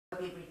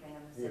everything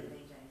in the CBD.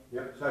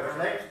 Yep, so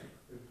flats,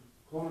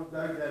 corner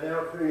goes that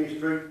out Fernie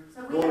Street.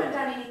 So we haven't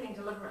done anything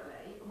deliberately.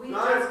 We've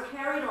just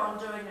carried on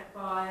doing it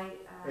by...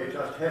 it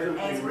just hasn't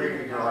been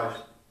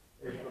recognised.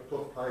 It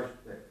took place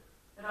there.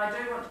 But I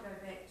do want to go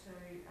back to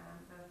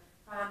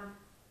the farm.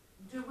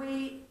 Do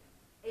we,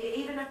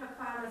 even if a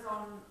farm is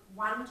on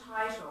one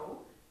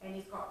title and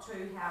he's got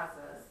two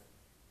houses,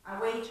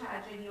 are we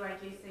charging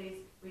UAGCs?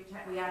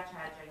 We are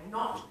charging,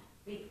 not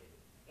big,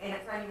 and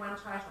it's only one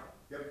title.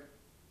 Yep.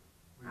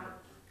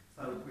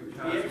 So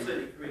you're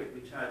absolutely correct.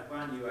 We charge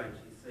one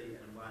UAGC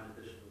and one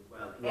additional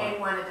dwelling. And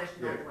one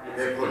additional dwelling.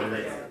 They're putting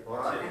it. All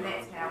right. And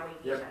that's how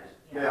we get it.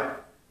 Yeah. Now,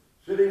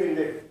 sitting in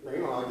that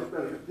thing, I'm just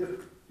going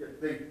to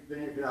get big,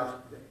 then you can ask.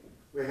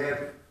 We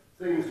have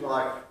things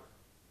like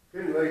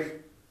Kinleith,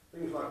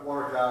 things like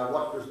Waratah.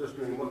 What does this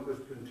mean? What does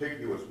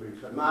contiguous mean?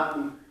 So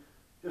Martin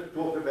just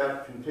talked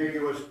about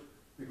contiguous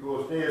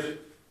because there's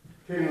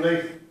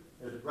Kinleith,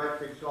 there's a great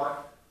big site.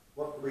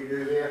 What do we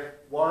do there?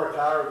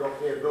 Waratah have got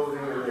their building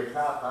and their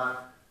car park.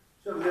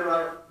 So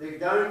they're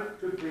going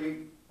to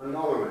be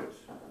anomalies.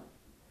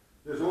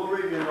 There's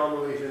already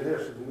anomalies in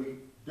this, and we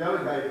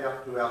delegate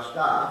out to our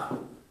staff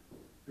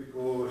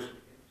because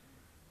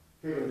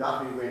Kevin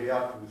Duffy went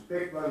out to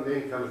inspect one,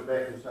 then comes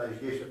back and says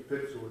yes it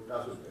fits or it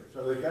doesn't fit.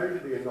 So there are going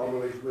to be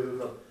anomalies whether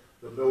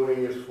the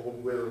building is full,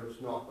 whether it's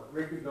not. But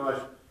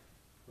recognise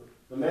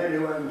the man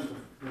who owns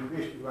the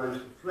investor who owns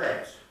the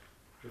flats.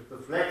 If the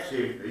flat's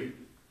empty,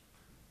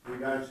 we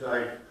don't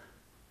say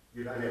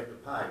you don't have to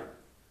pay.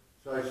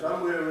 So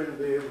somewhere in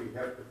there we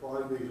have to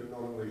find these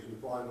anomalies and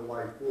find a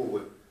way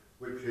forward,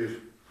 which is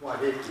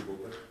quite equitable.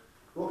 But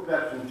talk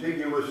about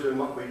contiguous and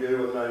what we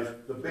do on those,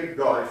 the big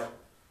guys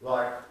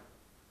like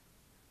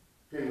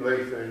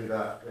Kinleith and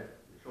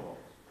Sure.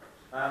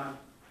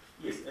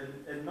 Yes,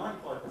 in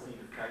 95% of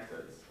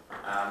cases,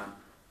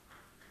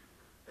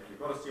 if you've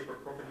got a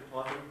separate property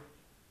title,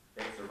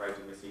 that's a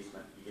rating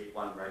assessment. You get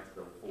one rate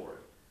bill for it.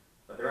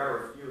 But there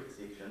are a few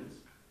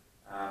exceptions,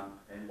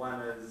 and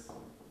one is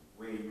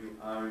where you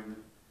own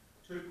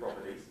two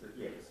properties.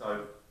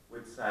 So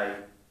we'd say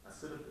a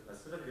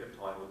certificate of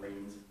title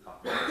means a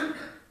property.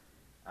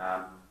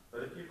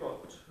 But if you've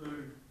got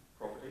two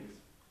properties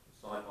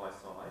side by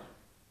side,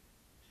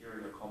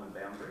 sharing a common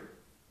boundary,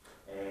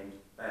 and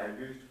they are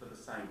used for the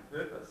same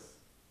purpose,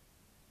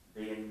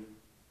 then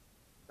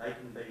they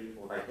can be,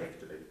 or they have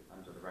to be,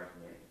 under the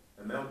Rating Act,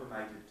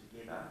 amalgamated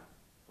together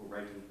for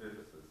rating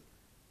purposes.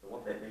 So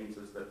what that means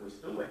is that we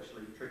still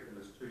actually treat them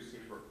as two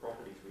separate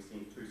properties. We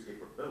send two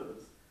separate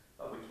bills,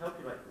 but we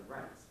calculate the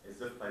rates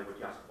as if they were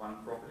just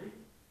one property.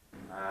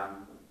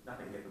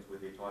 Nothing happens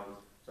with their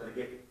titles. So they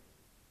get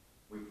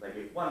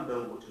one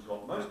bill which has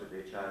got most of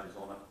their charges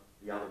on it.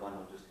 The other one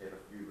will just have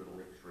a few little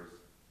extras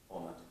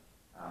on it.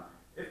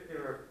 If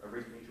they're a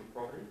residential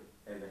property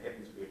and there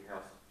happens to be a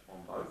house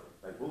on both,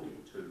 they will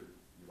get two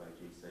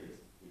UAGCs,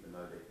 even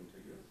though they're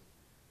contiguous.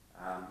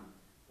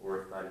 Or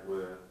if they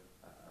were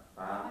a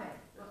farm.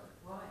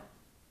 Why?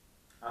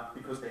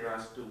 Because there are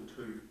still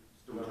two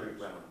dwellings.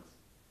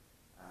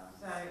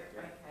 Okay,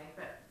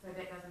 but so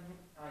that doesn't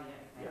have. Oh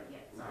yeah,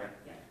 okay,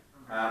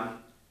 sorry,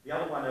 The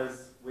other one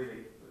is where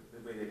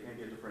there can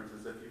be a difference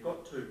is if you've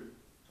got two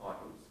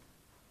titles,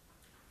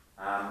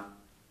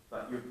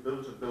 but you've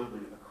built a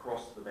building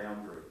across the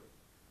boundary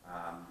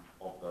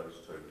of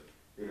those two,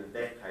 then in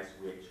that case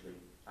we actually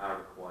are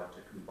required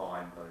to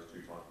combine those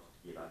two titles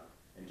together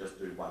and just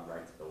do one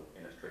rates bill,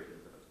 and it's treated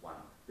as if it's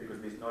one, because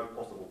there's no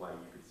possible way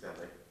you could sell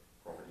that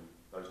property,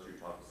 those two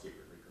titles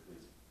separately, because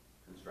there's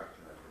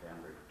construction over the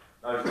boundary.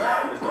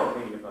 There's not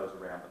many of those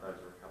around, but those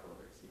are a couple of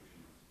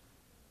exceptions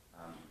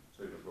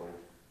to the rule.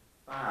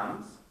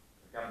 Farms,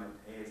 the government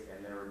has,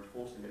 and they're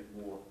enforcing it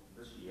more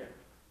this year.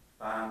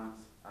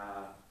 Farms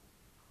are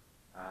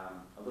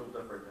a little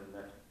different in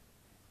that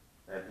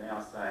they're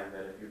now saying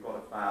that if you've got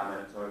a farm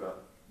and it's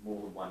over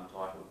more than one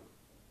title,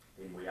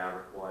 then we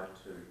are required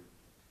to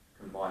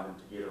combine them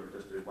together and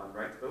just do one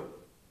rates bill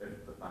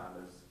if the farm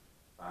is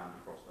farmed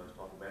across those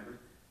title boundaries.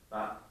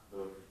 But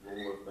the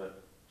rule of the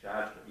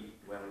charge for each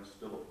dwelling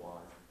still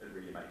applies. It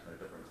really makes no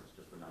difference. It's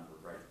just the number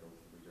of rates bills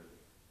that we do.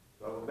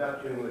 So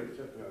about Kinleith,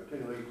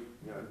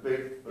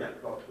 big, but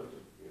it's got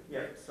different.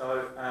 Yeah.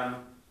 So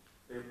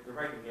the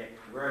Rating Act,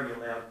 we're only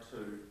allowed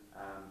to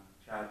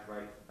charge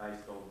rates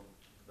based on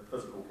the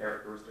physical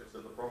characteristics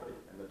of the property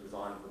and the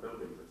design of the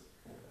buildings.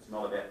 It's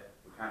not about,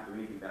 we can't do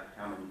anything about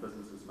how many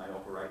businesses may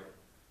operate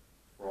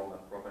from a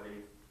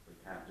property. We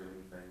can't do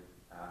anything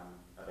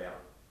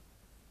about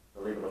the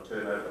level of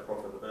turnover,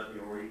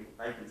 profitability, or any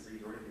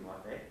vacancies or anything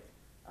like that.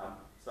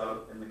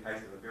 So in the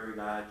case of a very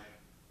large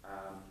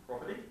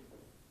property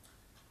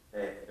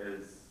that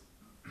is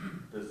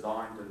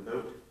designed and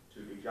built to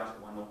be just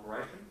one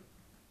operation,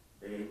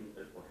 then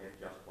it will have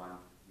just one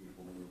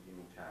uniform and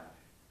general charge.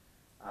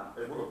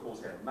 It will of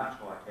course have a much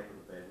higher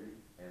capital value,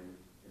 and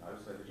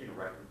so the general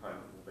rate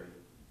component will be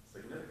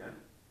significant.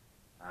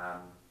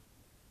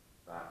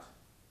 But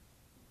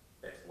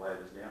that's the way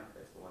it is now.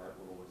 That's the way it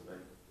will always be.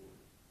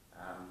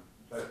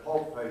 So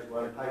Polk pays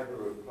one,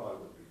 paper and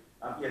plywood.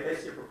 Yeah, they're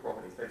separate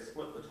properties. They've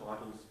split the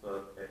titles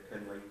for at at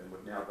Kinleith, and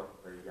we've now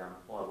got the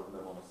plywood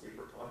mill on a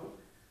separate title.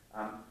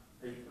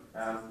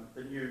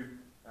 The new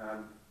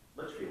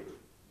Litchfield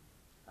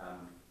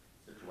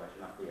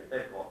situation up there,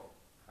 they've got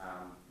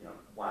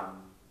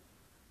one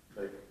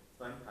big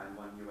thing and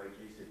one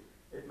UAGC.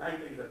 It may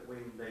be that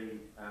when the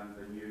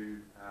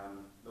new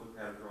milk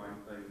powder drying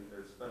thing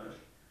is finished,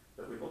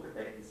 that we look at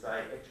that and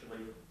say,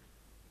 actually,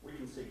 we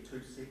can see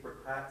two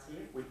separate parts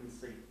here. We can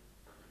see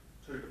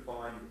two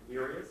defined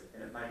areas,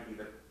 and it may be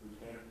that we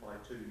can apply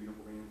two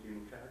uniform and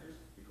general charges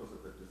because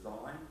of the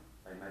design.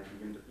 They may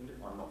be independent.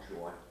 I'm not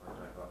sure. I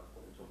don't know what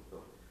we're talking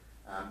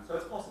about. So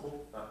it's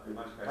possible, but in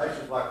most cases...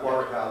 Places like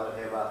Waratah that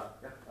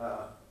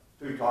have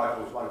two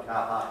titles, one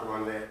car park and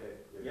one there.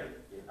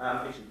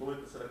 Actually, Blue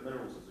Pacific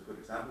Minerals is a good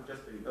example,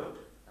 just being built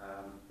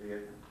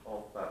there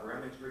off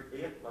Browning Street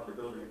there, lovely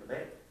building at the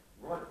back.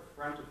 Right at the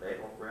front of that,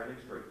 off Browning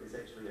Street, is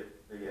actually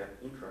the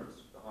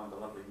entrance behind the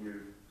lovely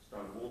new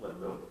stone wall they've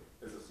built.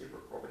 There's a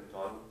separate property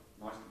title,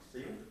 nicely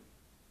sealed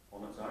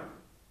on its own.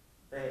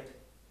 That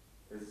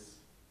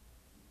is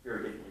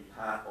very definitely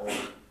part of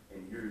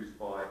and used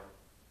by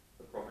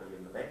the property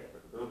in the back that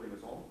the building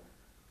is on.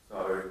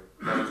 So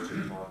those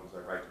two titles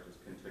are rated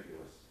as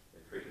contiguous.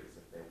 They're treated as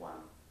if they're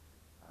one.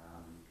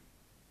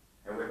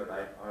 However,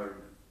 they own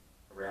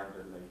around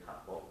in the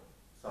Hut Block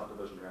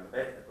subdivision around the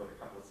back. They've got a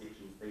couple of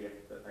sections there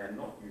that they are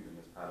not using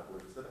as part of Blue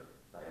Pacific.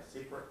 They are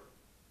separate,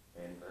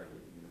 and they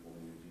get the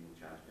uniform and general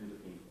charge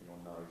independently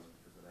on those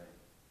because of that.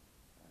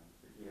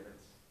 But yeah,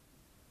 that's...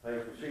 They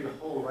can see the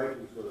whole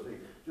rating sort of thing,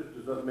 just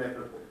as a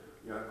matter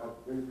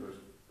of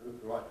interest.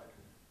 Right.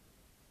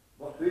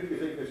 Who do you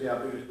think is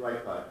our biggest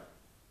ratepayer?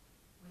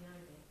 We know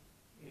that.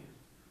 Yeah.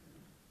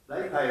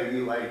 They pay a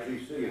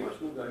UAGC, and I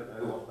still don't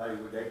know what they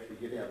would actually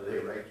get out of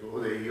their rates or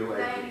their They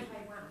UAGC. only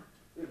pay one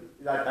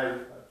They pay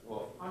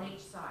what? on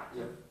each site.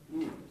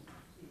 Yeah.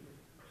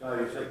 So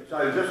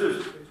this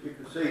is, you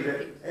can see that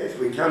as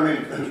we come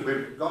in, and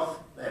we've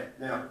got that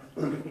now.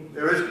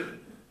 There is,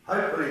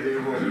 hopefully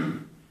there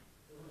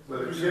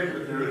we'll accept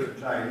that there is a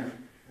change,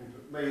 and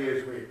for me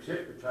as we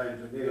accept the change,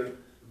 and then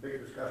the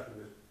big discussion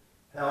is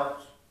how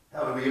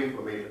do we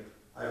implement it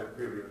over a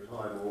period of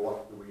time, or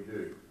what do we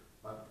do?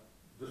 But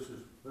this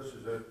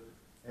is it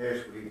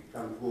as we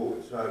come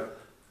forward. So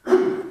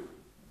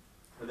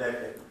for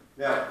that,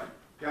 now,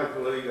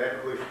 Councillor Lee, you have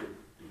a question.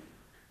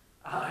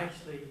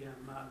 Actually,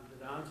 Martin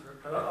did answer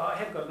it, but I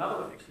have got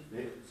another one actually.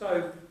 Yeah.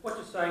 So what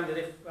you're saying that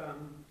if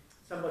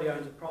somebody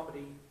owns a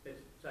property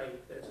that's, say,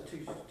 that's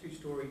a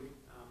two-storey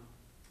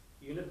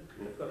unit,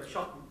 they've got a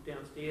shop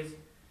downstairs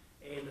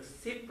and a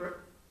separate,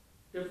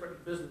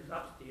 different business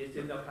upstairs,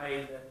 then they'll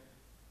pay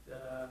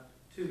the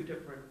two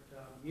different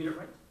unit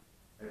rates?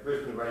 A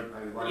person rate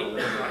paying one Yeah, on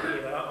that's that.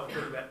 right, yeah, I'll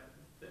talk about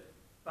that.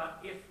 But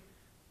if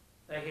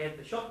they had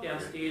the shop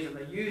downstairs and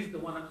they used the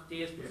one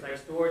upstairs for, say,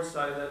 storage,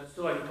 so they'd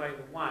still only pay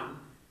the one,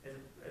 as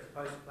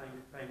opposed to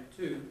paying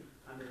two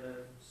under the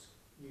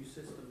new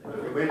system.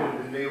 If you went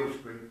into Neil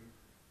Street,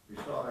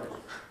 besides,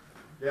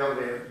 down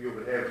there you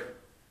would have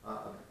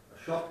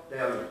a shop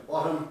down at the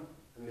bottom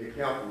and the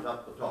accountant's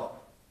up the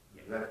top.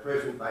 Yeah. And at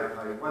present they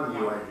pay one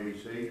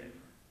UAGC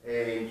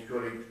and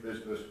should each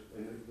business,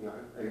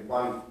 and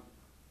one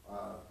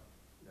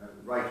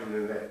rating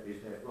in that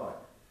is that right.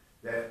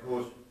 That of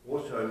course,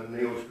 also in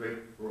Neil Street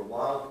for a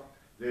while,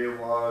 there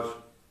was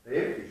an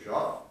empty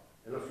shop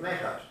and a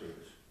flat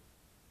upstairs.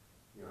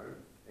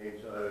 And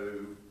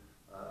so,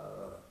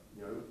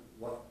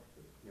 what,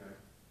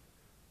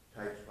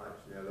 takes place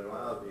now,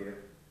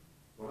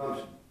 what I'm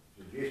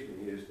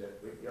suggesting is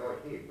that we go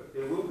ahead, but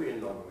there will be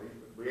anomalies,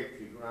 but we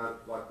actually grant,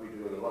 like we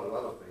do in a lot of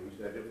other things,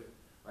 that if,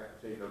 I can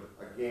think of,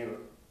 again,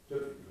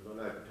 typically, because I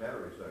know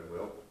Patara so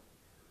well,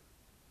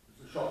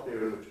 there's a shop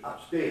there in which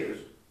upstairs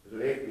is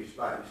an empty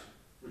space,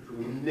 which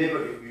will never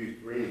get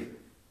used for anything,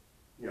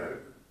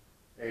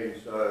 and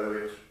so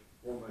it's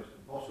almost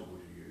impossible